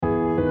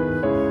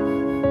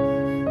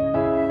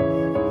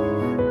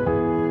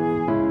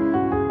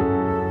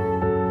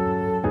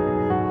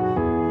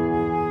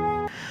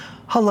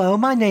Hello,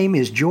 my name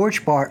is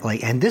George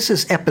Bartley, and this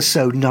is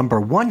episode number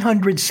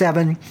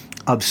 107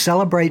 of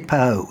Celebrate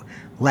Poe.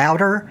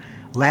 Louder,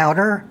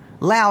 louder,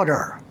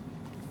 louder.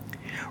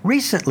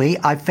 Recently,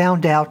 I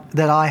found out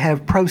that I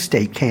have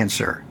prostate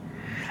cancer.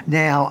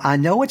 Now, I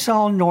know it's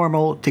all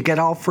normal to get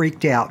all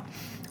freaked out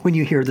when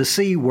you hear the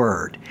C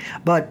word,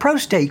 but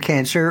prostate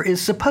cancer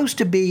is supposed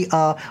to be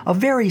a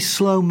very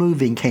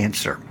slow-moving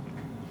cancer.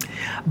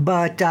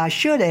 But I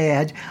should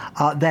add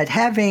that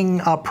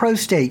having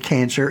prostate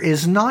cancer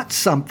is not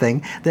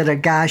something that a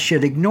guy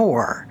should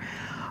ignore.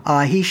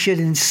 He should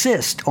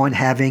insist on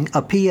having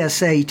a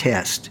PSA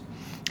test.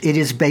 It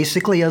is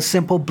basically a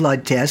simple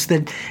blood test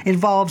that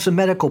involves a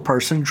medical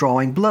person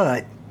drawing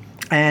blood.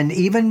 And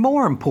even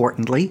more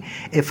importantly,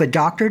 if a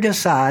doctor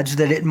decides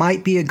that it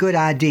might be a good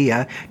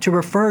idea to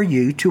refer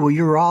you to a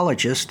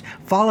urologist,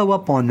 follow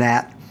up on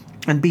that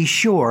and be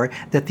sure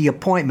that the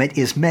appointment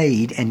is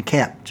made and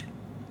kept.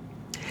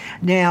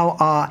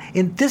 Now,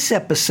 in this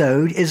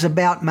episode is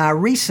about my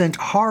recent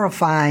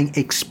horrifying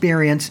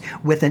experience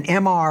with an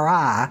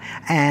MRI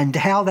and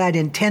how that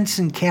intense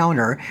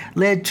encounter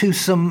led to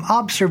some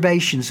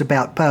observations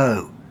about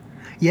Poe.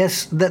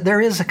 Yes,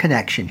 there is a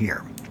connection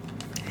here.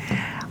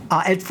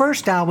 At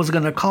first, I was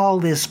going to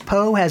call this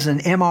Poe Has an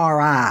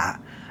MRI.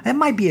 That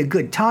might be a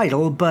good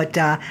title, but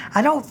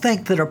I don't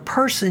think that a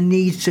person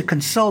needs to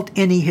consult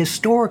any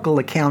historical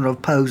account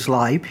of Poe's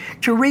life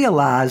to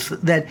realize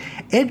that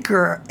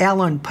Edgar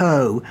Allan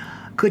Poe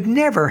could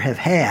never have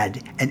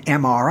had an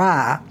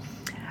MRI,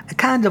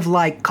 kind of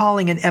like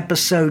calling an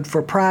episode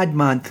for Pride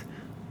Month,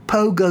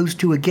 Poe Goes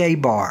to a Gay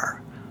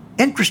Bar.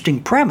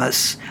 Interesting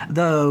premise,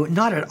 though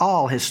not at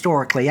all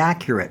historically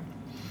accurate.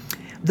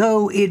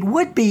 Though it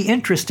would be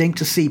interesting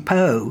to see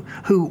Poe,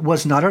 who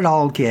was not at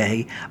all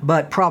gay,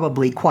 but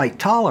probably quite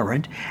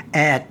tolerant,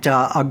 at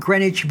a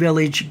Greenwich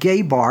Village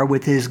gay bar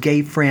with his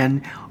gay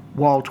friend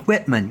Walt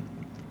Whitman.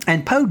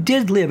 And Poe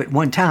did live at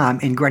one time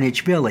in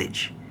Greenwich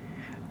Village.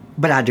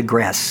 But I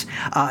digress.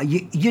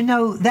 You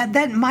know,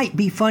 that might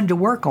be fun to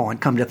work on,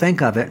 come to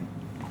think of it.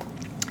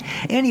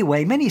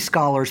 Anyway, many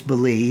scholars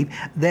believe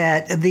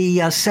that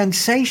the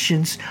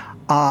sensations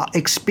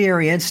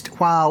experienced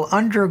while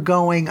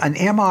undergoing an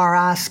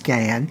MRI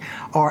scan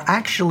are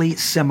actually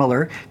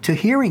similar to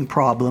hearing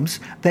problems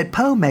that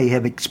Poe may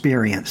have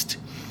experienced.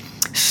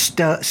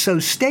 So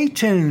stay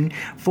tuned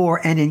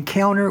for an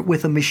encounter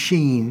with a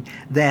machine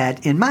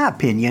that, in my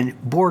opinion,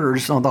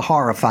 borders on the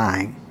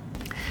horrifying.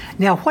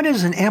 Now, what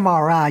is an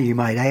MRI, you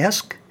might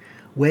ask?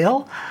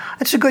 Well,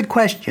 that's a good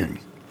question.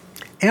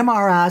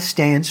 MRI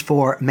stands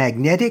for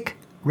Magnetic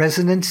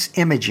Resonance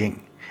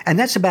Imaging, and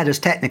that's about as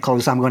technical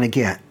as I'm going to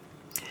get.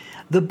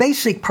 The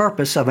basic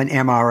purpose of an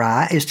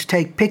MRI is to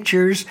take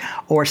pictures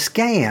or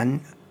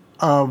scan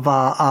of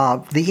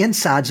the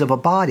insides of a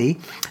body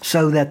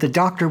so that the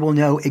doctor will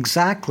know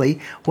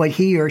exactly what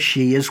he or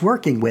she is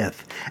working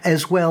with,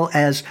 as well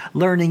as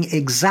learning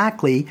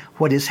exactly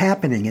what is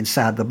happening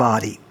inside the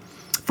body.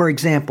 For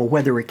example,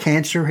 whether a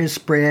cancer has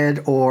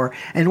spread or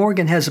an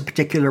organ has a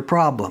particular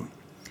problem.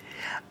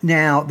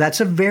 Now, that's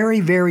a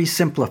very, very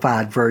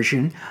simplified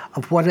version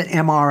of what an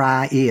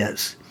MRI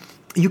is.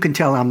 You can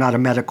tell I'm not a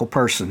medical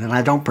person, and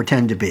I don't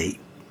pretend to be.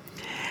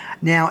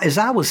 Now, as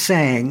I was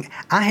saying,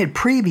 I had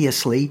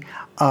previously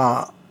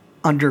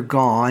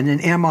undergone an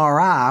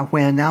MRI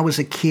when I was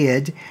a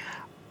kid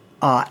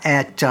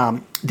at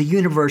the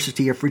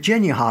University of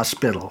Virginia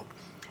Hospital.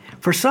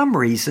 For some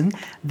reason,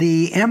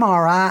 the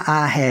MRI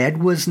I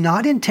had was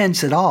not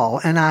intense at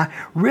all, and I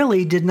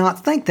really did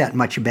not think that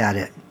much about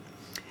it.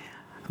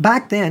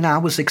 Back then, I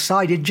was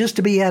excited just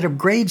to be out of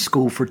grade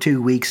school for 2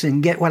 weeks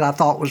and get what I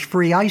thought was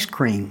free ice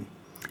cream.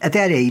 At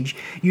that age,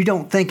 you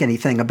don't think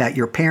anything about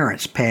your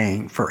parents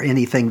paying for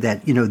anything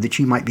that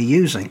you might be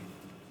using.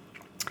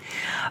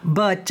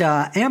 But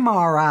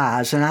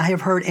MRIs, and I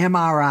have heard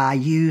MRI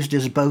used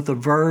as both a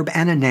verb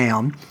and a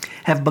noun,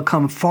 have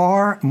become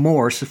far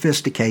more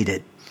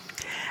sophisticated.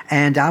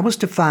 And I was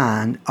to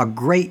find a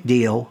great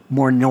deal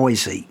more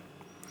noisy.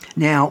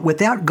 Now,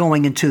 without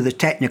going into the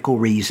technical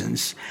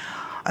reasons,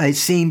 it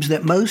seems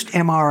that most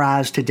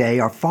MRIs today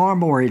are far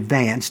more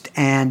advanced,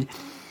 and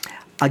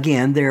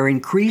again, their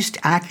increased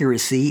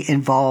accuracy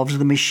involves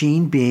the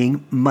machine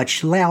being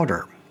much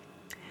louder.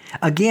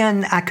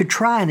 Again, I could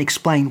try and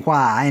explain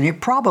why, and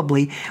it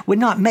probably would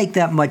not make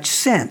that much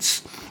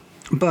sense.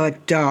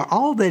 But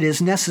all that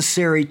is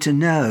necessary to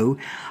know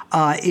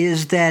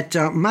is that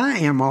my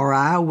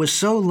MRI was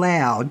so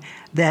loud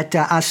that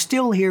I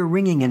still hear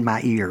ringing in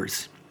my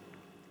ears.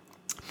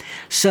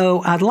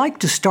 So I'd like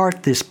to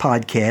start this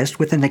podcast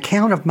with an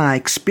account of my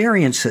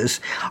experiences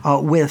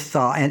with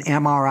an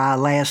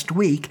MRI last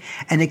week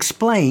and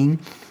explain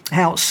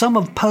how some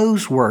of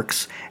Poe's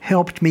works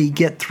helped me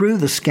get through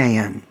the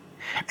scan,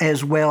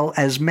 as well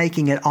as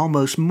making it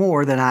almost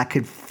more than I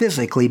could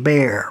physically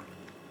bear.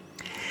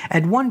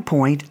 At one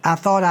point, I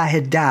thought I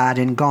had died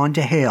and gone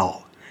to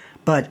hell,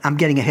 but I'm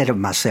getting ahead of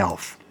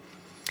myself.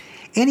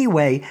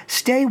 Anyway,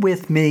 stay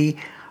with me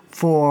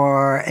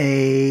for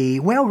a,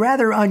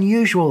 rather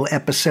unusual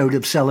episode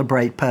of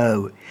Celebrate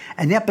Poe,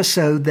 an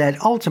episode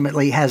that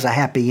ultimately has a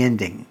happy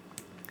ending.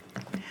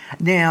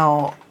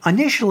 Now,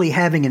 initially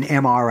having an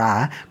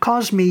MRI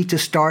caused me to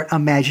start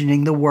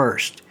imagining the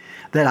worst,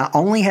 that I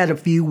only had a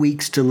few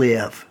weeks to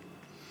live.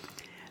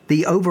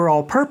 The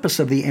overall purpose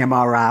of the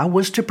MRI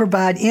was to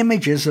provide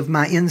images of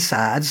my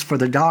insides for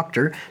the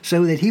doctor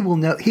so that he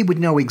would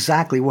know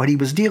exactly what he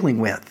was dealing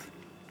with.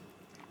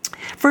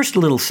 First, a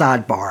little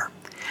sidebar.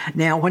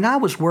 Now, when I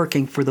was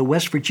working for the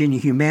West Virginia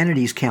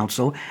Humanities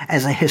Council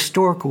as a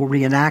historical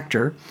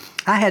reenactor,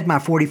 I had my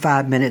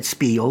 45-minute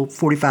spiel,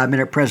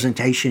 45-minute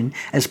presentation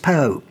as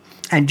Poe.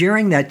 And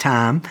during that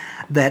time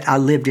that I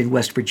lived in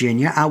West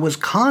Virginia, I was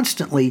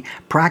constantly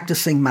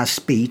practicing my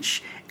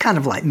speech, kind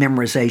of like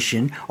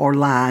memorization or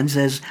lines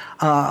as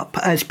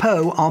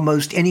Poe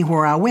almost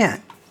anywhere I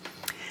went.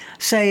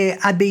 Say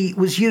I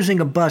was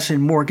using a bus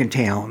in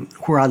Morgantown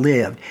where I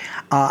lived.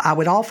 I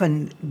would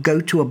often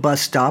go to a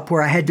bus stop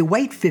where I had to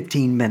wait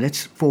 15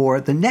 minutes for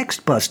the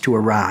next bus to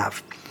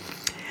arrive.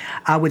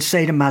 I would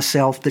say to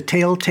myself, the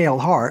telltale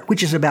heart,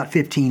 which is about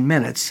 15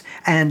 minutes,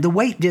 and the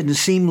wait didn't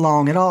seem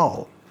long at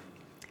all.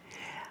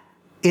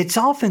 It's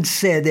often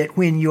said that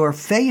when you're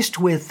faced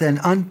with an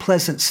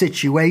unpleasant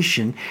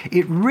situation,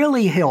 it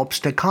really helps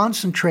to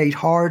concentrate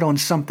hard on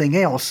something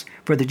else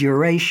for the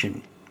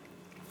duration.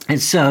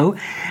 And so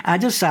I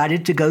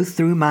decided to go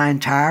through my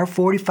entire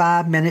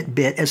 45-minute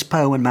bit as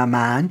Poe in my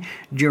mind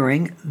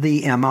during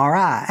the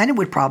MRI. And it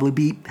would probably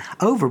be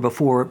over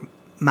before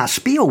my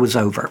spiel was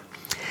over.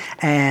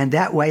 And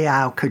that way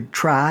I could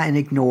try and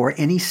ignore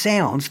any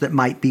sounds that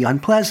might be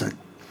unpleasant.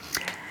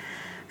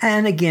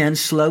 And again,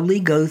 slowly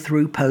go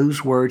through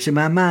Poe's words in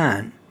my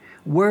mind.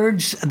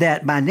 Words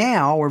that by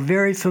now are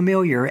very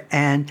familiar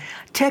and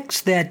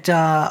text that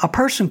a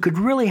person could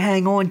really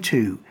hang on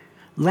to.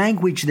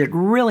 Language that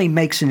really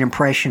makes an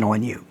impression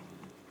on you.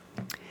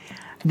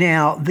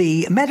 Now,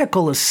 the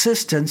medical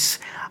assistants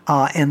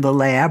in the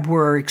lab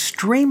were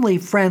extremely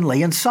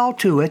friendly and saw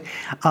to it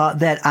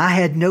that I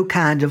had no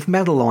kind of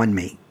metal on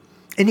me.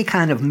 Any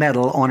kind of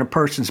metal on a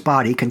person's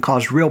body can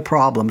cause real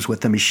problems with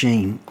the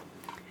machine.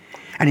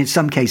 And in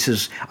some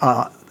cases,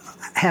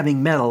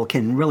 having metal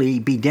can really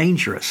be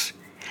dangerous.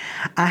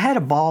 I had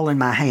a ball in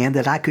my hand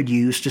that I could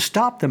use to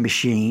stop the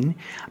machine,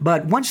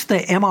 but once the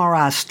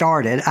MRI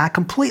started, I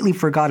completely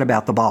forgot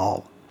about the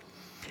ball.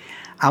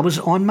 I was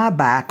on my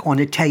back on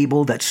a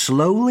table that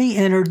slowly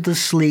entered the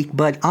sleek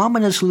but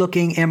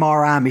ominous-looking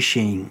MRI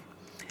machine.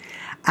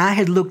 I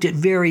had looked at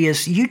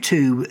various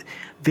YouTube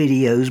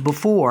videos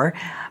before,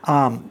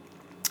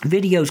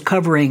 videos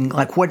covering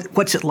like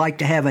what's it like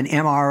to have an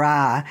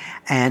MRI,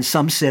 and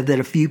some said that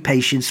a few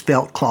patients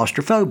felt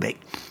claustrophobic.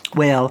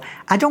 Well,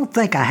 I don't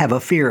think I have a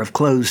fear of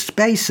closed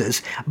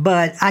spaces,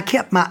 but I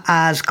kept my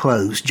eyes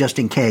closed just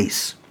in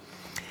case.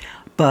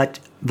 But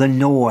the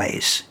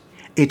noise,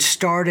 it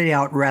started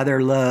out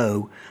rather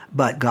low,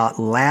 but got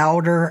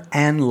louder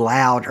and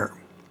louder.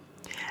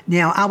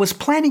 Now, I was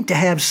planning to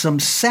have some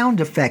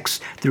sound effects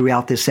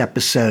throughout this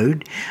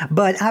episode,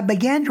 but I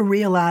began to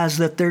realize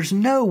that there's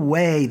no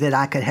way that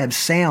I could have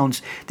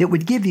sounds that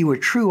would give you a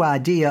true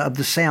idea of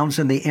the sounds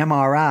in the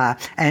MRI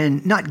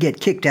and not get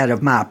kicked out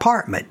of my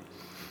apartment.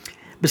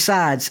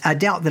 Besides, I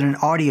doubt that an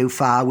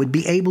audiophile would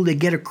be able to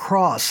get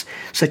across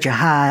such a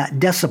high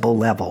decibel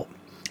level.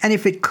 And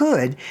if it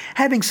could,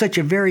 having such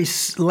a very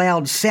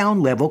loud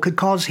sound level could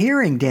cause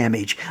hearing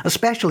damage,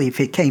 especially if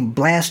it came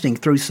blasting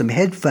through some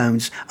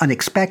headphones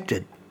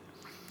unexpected.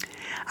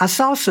 I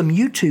saw some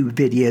YouTube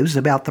videos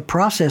about the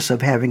process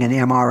of having an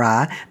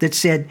MRI that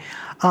said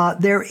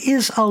there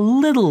is a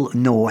little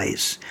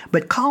noise,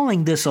 but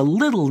calling this a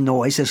little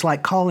noise is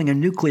like calling a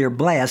nuclear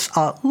blast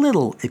a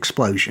little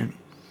explosion.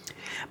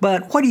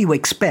 But what do you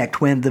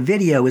expect when the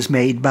video is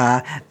made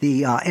by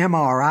the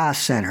MRI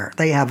Center?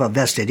 They have a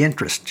vested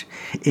interest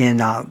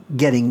in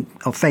getting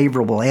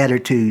favorable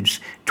attitudes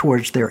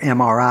towards their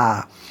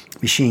MRI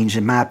machines,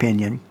 in my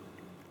opinion.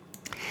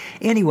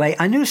 Anyway,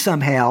 I knew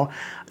somehow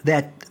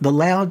that the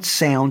loud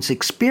sounds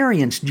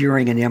experienced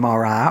during an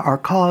MRI are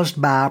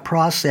caused by a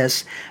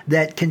process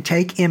that can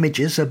take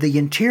images of the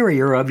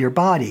interior of your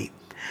body.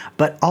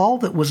 But all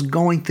that was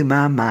going through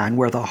my mind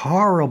were the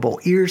horrible,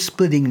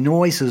 ear-splitting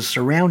noises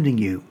surrounding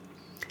you.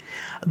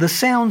 The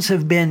sounds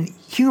have been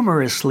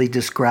humorously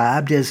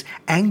described as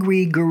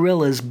angry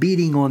gorillas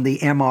beating on the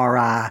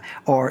MRI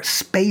or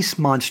space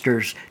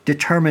monsters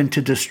determined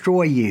to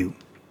destroy you.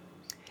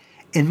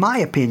 In my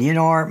opinion,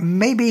 or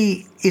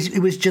maybe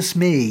it was just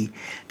me,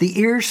 the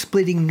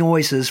ear-splitting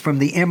noises from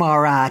the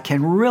MRI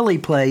can really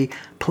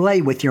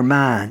play with your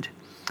mind.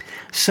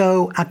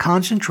 So I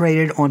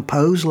concentrated on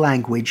Poe's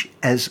language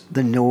as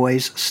the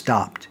noise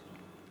stopped.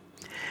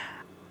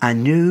 I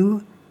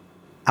knew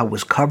I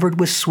was covered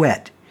with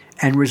sweat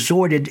and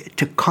resorted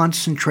to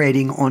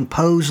concentrating on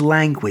Poe's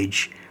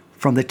language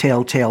from the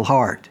Telltale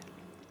Heart.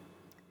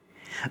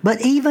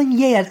 But even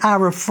yet I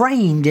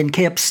refrained and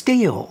kept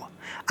still.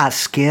 I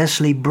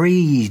scarcely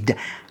breathed.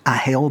 I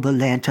held the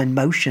lantern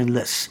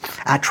motionless.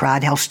 I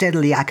tried how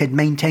steadily I could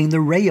maintain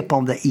the ray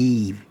upon the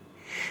eve.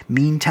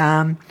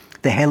 Meantime,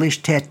 the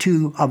hellish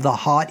tattoo of the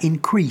heart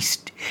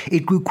increased.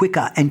 It grew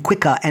quicker and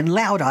quicker and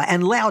louder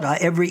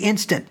every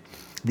instant.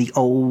 The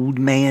old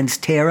man's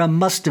terror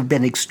must have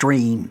been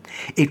extreme.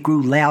 It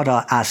grew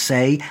louder, I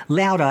say,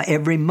 louder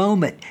every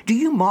moment. Do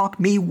you mark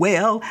me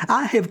well?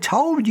 I have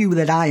told you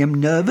that I am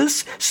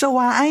nervous, so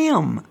I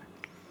am.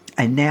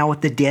 And now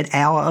at the dead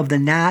hour of the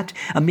night,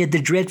 amid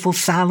the dreadful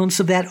silence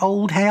of that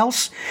old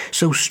house,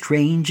 so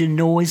strange a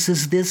noise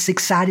as this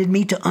excited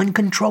me to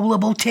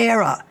uncontrollable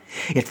terror.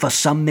 Yet for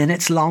some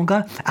minutes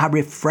longer I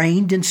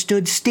refrained and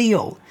stood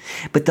still.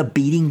 But the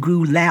beating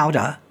grew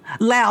louder.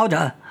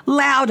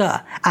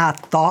 I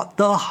thought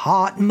the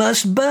heart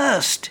must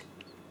burst.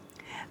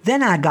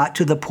 Then I got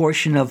to the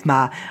portion of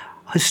my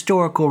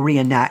historical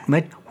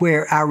reenactment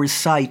where I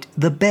recite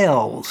the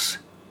bells.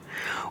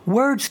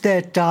 Words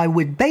that I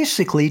would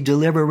basically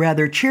deliver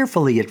rather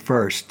cheerfully at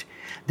first.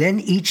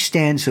 Then each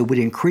stanza would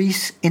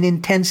increase in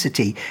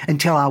intensity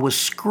until I was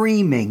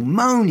screaming,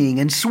 moaning,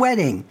 and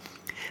sweating.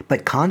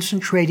 But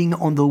concentrating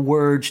on the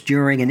words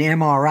during an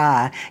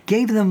MRI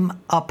gave them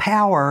a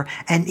power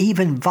and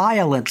even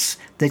violence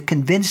that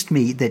convinced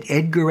me that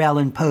Edgar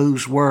Allan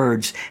Poe's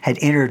words had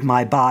entered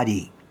my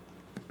body.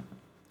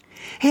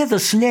 Hear the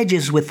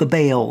sledges with the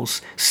bells,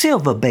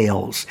 silver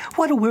bells.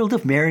 What a world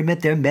of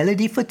merriment their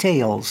melody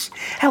foretells.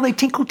 How they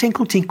tinkle,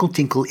 tinkle, tinkle,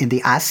 tinkle in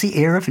the icy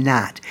air of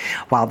night,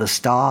 while the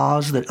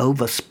stars that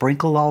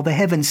oversprinkle all the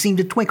heavens seem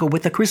to twinkle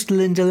with a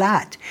crystalline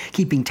delight,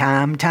 keeping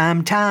time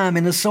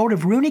in a sort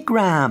of runic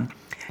rhyme,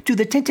 to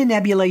the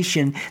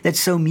tintinnabulation that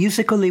so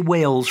musically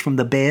wails from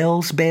the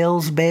bells,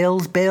 bells,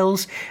 bells,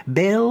 bells,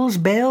 bells,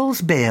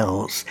 bells,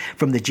 bells,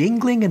 from the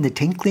jingling and the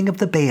tinkling of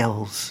the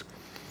bells.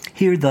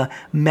 Hear the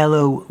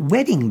mellow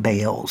wedding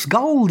bells,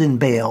 golden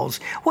bells.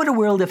 What a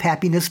world of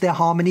happiness their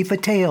harmony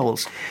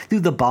foretells.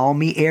 Through the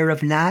balmy air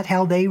of night,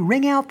 how they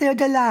ring out their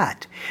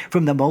delight,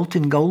 from the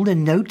molten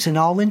golden notes and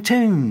all in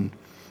tune.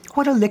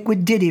 What a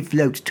liquid ditty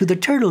floats to the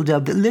turtle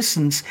dove that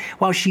listens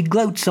while she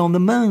gloats on the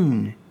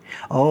moon.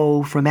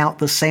 Oh, from out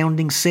the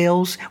sounding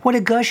cells, what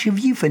a gush of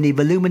euphony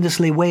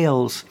voluminously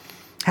wails.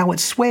 How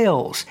it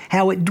swells,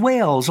 how it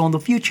dwells on the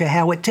future,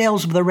 how it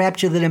tells of the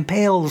rapture that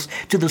impels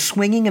to the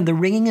swinging and the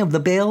ringing of the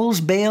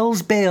bells,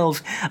 bells,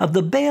 bells, of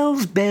the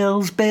bells,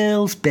 bells,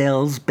 bells,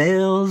 bells,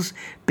 bells,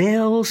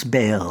 bells,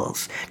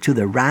 bells, to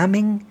the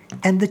rhyming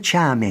and the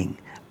chiming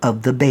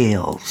of the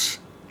bells.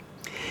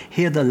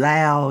 Hear the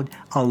loud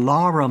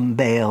alarum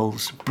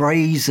bells,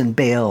 brazen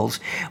bells.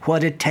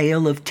 What a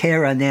tale of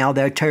terror now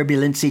their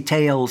turbulency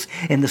tells.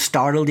 In the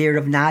startled ear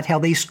of night, how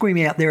they scream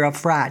out their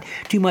affright.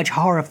 Too much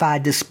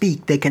horrified to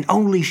speak, they can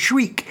only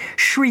shriek,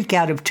 shriek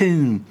out of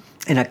tune.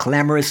 In a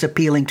clamorous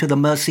appealing to the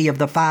mercy of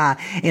the fire,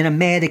 in a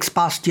mad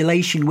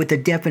expostulation with the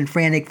deaf and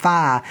frantic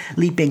fire,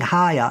 leaping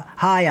higher,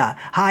 higher,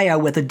 higher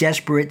with a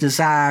desperate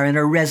desire and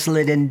a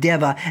resolute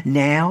endeavor,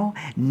 now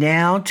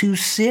to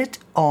sit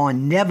or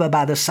never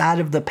by the side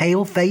of the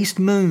pale-faced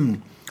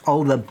moon.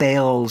 Oh, the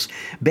bells,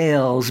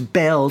 bells,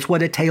 bells,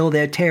 what a tale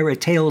their terror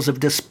tells of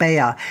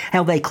despair,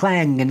 how they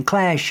clang and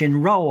clash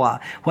and roar,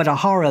 what a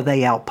horror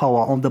they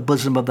outpour on the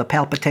bosom of the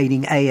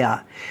palpitating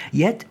air.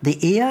 Yet the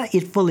ear,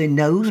 it fully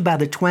knows by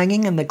the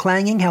twanging and the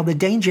clanging how the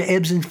danger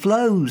ebbs and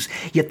flows,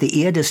 yet the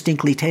ear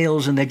distinctly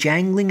tells in the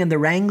jangling and the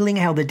wrangling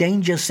how the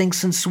danger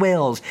sinks and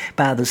swells,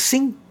 by the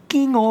sinking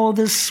or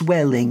the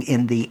swelling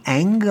in the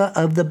anger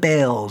of the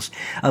bells,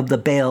 of the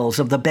bells,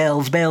 of the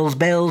bells, bells,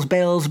 bells,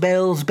 bells,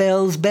 bells,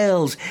 bells,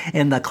 bells,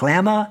 in the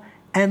clamor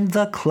and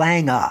the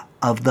clangor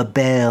of the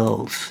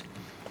bells.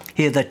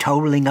 Hear the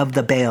tolling of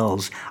the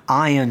bells,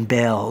 iron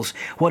bells.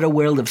 What a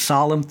world of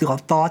solemn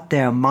thought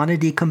their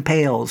monody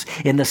compels.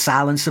 In the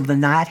silence of the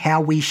night,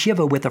 how we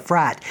shiver with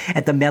affright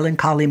at the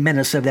melancholy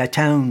menace of their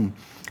tone.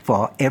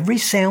 For every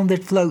sound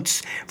that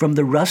floats from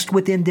the rust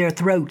within their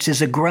throats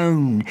is a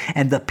groan,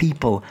 and the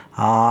people,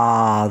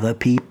 the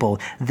people,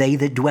 they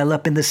that dwell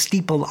up in the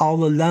steeple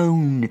all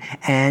alone,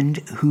 and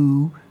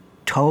who,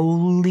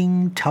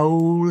 tolling,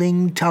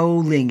 tolling,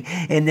 tolling,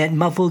 in that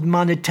muffled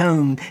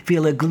monotone,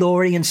 feel a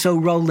glory and so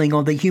rolling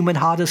on the human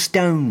heart of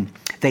stone.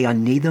 They are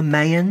neither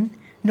man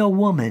nor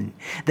woman.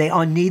 They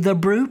are neither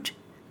brute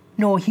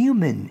nor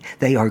human.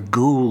 They are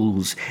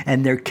ghouls,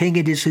 and their king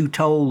it is who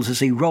tolls as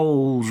he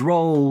rolls,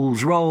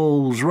 rolls,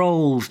 rolls,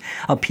 rolls,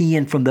 a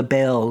paean from the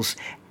bells.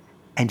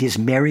 And his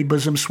merry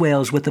bosom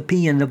swells with the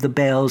paean of the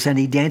bells, and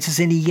he dances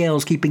and he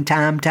yells, keeping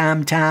time,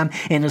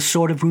 in a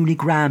sort of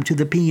runic rhyme to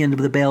the paean of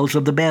the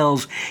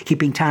bells,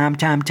 keeping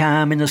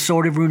time, in a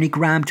sort of runic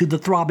rhyme to the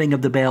throbbing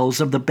of the bells,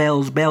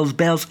 bells,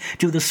 bells,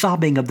 to the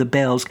sobbing of the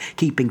bells,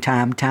 keeping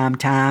time,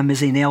 as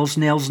he nails,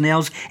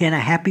 in a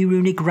happy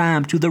runic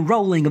rhyme to the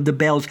rolling of the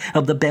bells,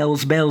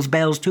 bells,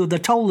 bells, to the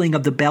tolling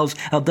of the bells,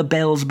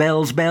 bells,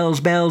 bells,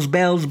 bells,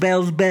 bells,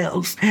 bells,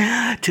 bells,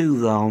 to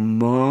the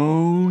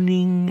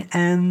moaning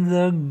and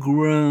the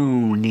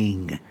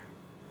groaning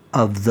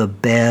of the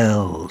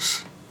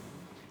bells.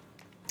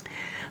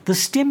 The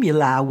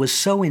stimuli was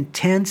so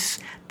intense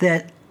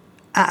that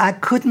I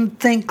couldn't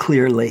think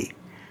clearly.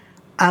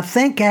 I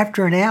think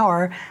after an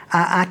hour,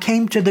 I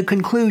came to the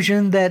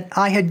conclusion that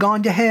I had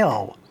gone to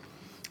hell.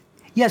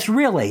 Yes,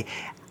 really,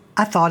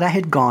 I thought I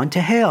had gone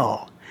to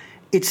hell.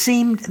 It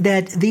seemed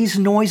that these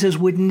noises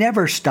would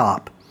never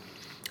stop.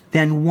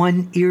 Then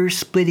one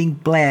ear-splitting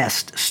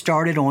blast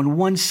started on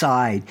one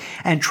side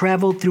and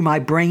traveled through my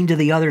brain to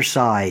the other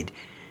side.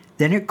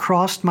 Then it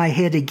crossed my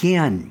head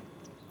again.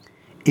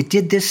 It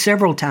did this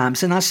several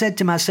times, and I said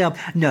to myself,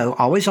 no,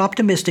 always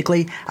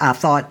optimistically, I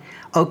thought,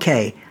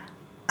 okay,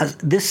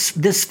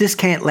 this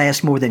can't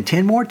last more than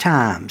 10 more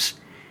times.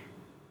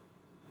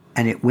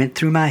 And it went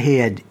through my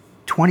head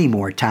 20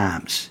 more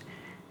times.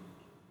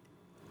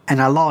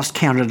 And I lost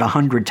count at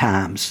 100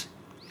 times.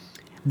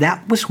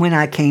 That was when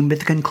I came to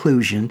the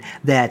conclusion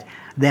that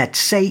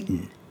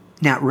Satan.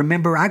 Now,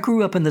 remember, I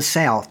grew up in the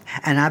South,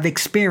 and I've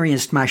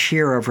experienced my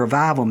share of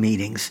revival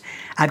meetings.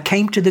 I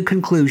came to the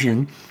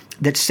conclusion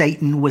that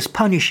Satan was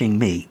punishing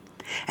me.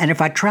 And if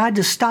I tried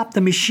to stop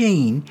the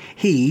machine,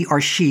 he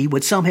or she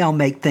would somehow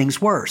make things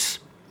worse.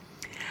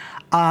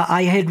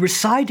 I had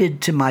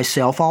recited to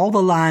myself all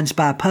the lines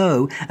by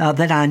Poe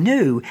that I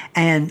knew,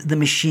 and the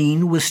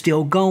machine was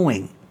still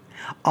going.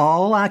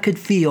 All I could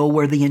feel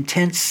were the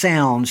intense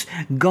sounds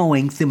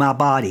going through my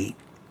body.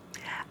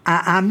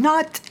 I'm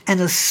not an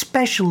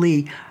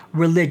especially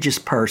religious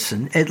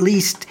person, at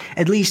least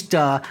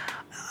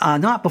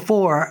not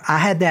before I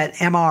had that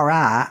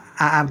MRI.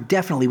 I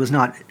definitely was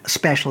not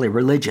especially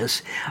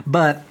religious,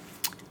 but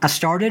I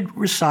started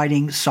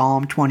reciting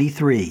Psalm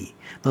 23.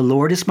 The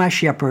Lord is my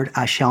shepherd,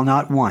 I shall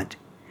not want.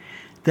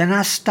 Then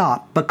I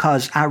stopped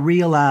because I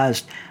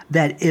realized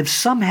that if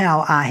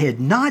somehow I had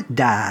not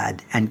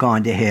died and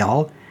gone to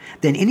hell,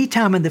 then any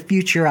time in the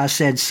future I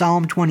said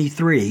Psalm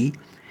 23,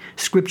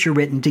 scripture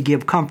written to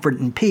give comfort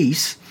and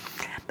peace,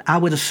 I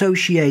would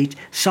associate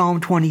Psalm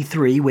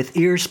 23 with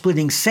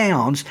ear-splitting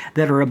sounds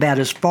that are about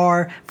as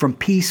far from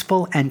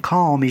peaceful and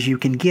calm as you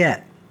can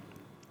get.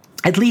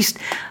 At least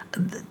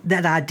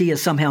that idea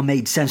somehow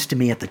made sense to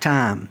me at the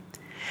time.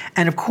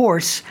 And of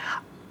course,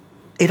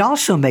 it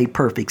also made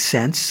perfect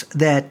sense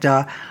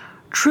that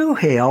true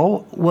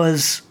hell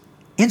was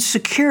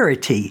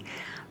insecurity,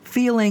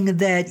 feeling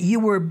that you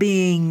were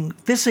being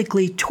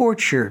physically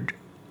tortured,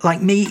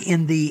 like me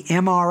in the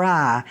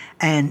MRI,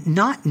 and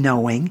not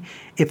knowing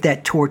if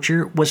that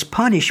torture was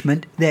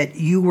punishment that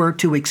you were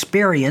to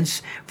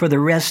experience for the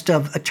rest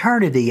of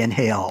eternity in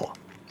hell.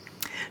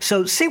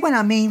 So see what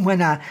I mean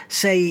when I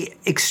say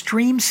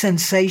extreme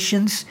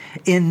sensations,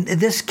 in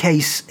this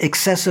case,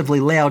 excessively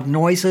loud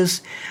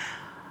noises?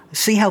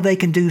 See how they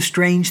can do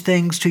strange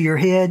things to your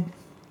head?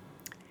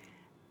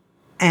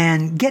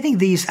 And getting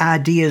these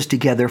ideas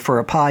together for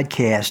a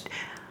podcast,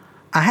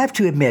 I have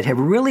to admit, have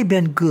really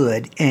been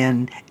good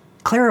in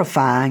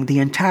clarifying the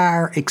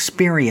entire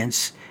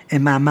experience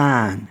in my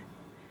mind.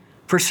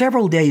 For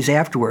several days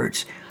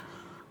afterwards,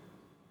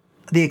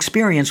 the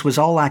experience was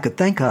all I could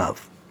think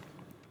of.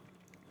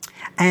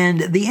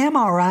 And the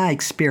MRI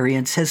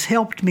experience has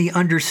helped me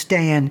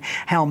understand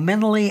how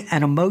mentally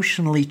and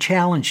emotionally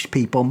challenged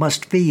people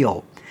must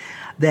feel.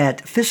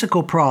 That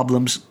physical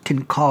problems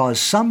can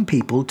cause some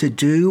people to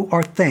do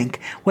or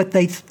think what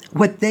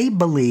they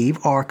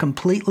believe are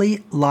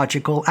completely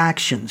logical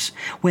actions,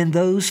 when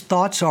those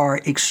thoughts are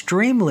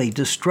extremely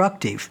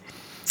destructive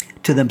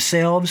to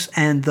themselves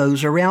and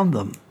those around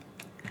them.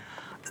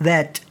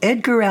 That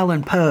Edgar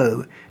Allan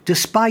Poe,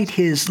 despite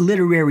his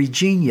literary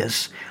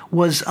genius,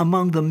 was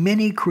among the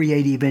many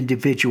creative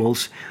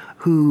individuals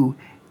who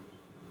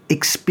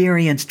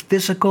experienced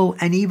physical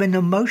and even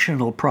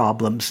emotional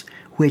problems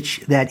which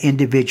that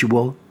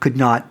individual could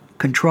not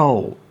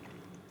control.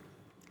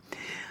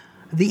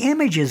 The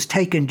images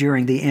taken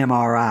during the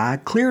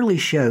MRI clearly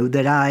showed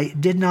that I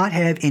did not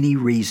have any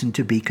reason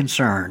to be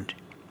concerned.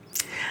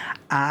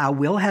 I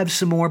will have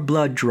some more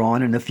blood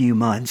drawn in a few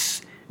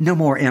months. No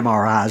more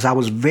MRIs. I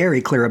was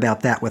very clear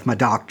about that with my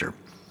doctor.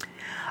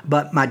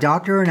 But my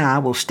doctor and I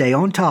will stay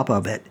on top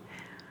of it.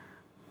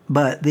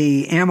 But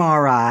the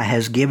MRI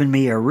has given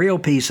me a real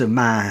peace of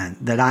mind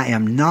that I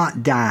am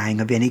not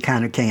dying of any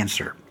kind of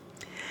cancer.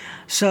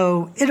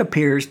 So it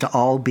appears to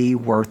all be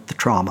worth the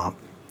trauma.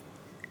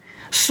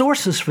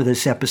 Sources for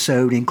this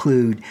episode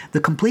include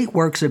The Complete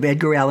Works of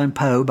Edgar Allan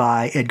Poe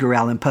by Edgar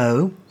Allan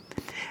Poe,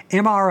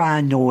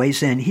 MRI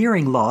Noise and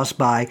Hearing Loss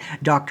by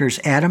Drs.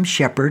 Adam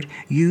Shepard,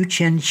 Yu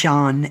Chen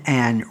Shan,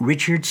 and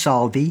Richard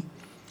Salvi,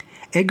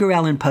 Edgar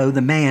Allan Poe,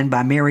 The Man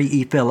by Mary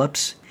E.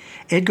 Phillips,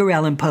 Edgar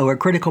Allan Poe, A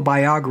Critical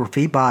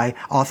Biography by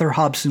author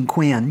Hobson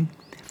Quinn,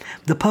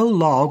 The Poe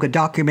Log, A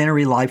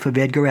Documentary Life of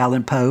Edgar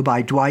Allan Poe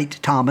by Dwight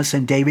Thomas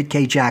and David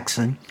K.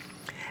 Jackson,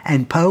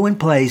 and Poe and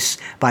Place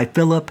by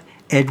Philip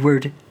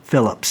Edward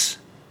Phillips.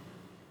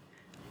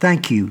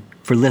 Thank you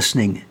for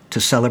listening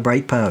to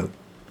Celebrate Poe.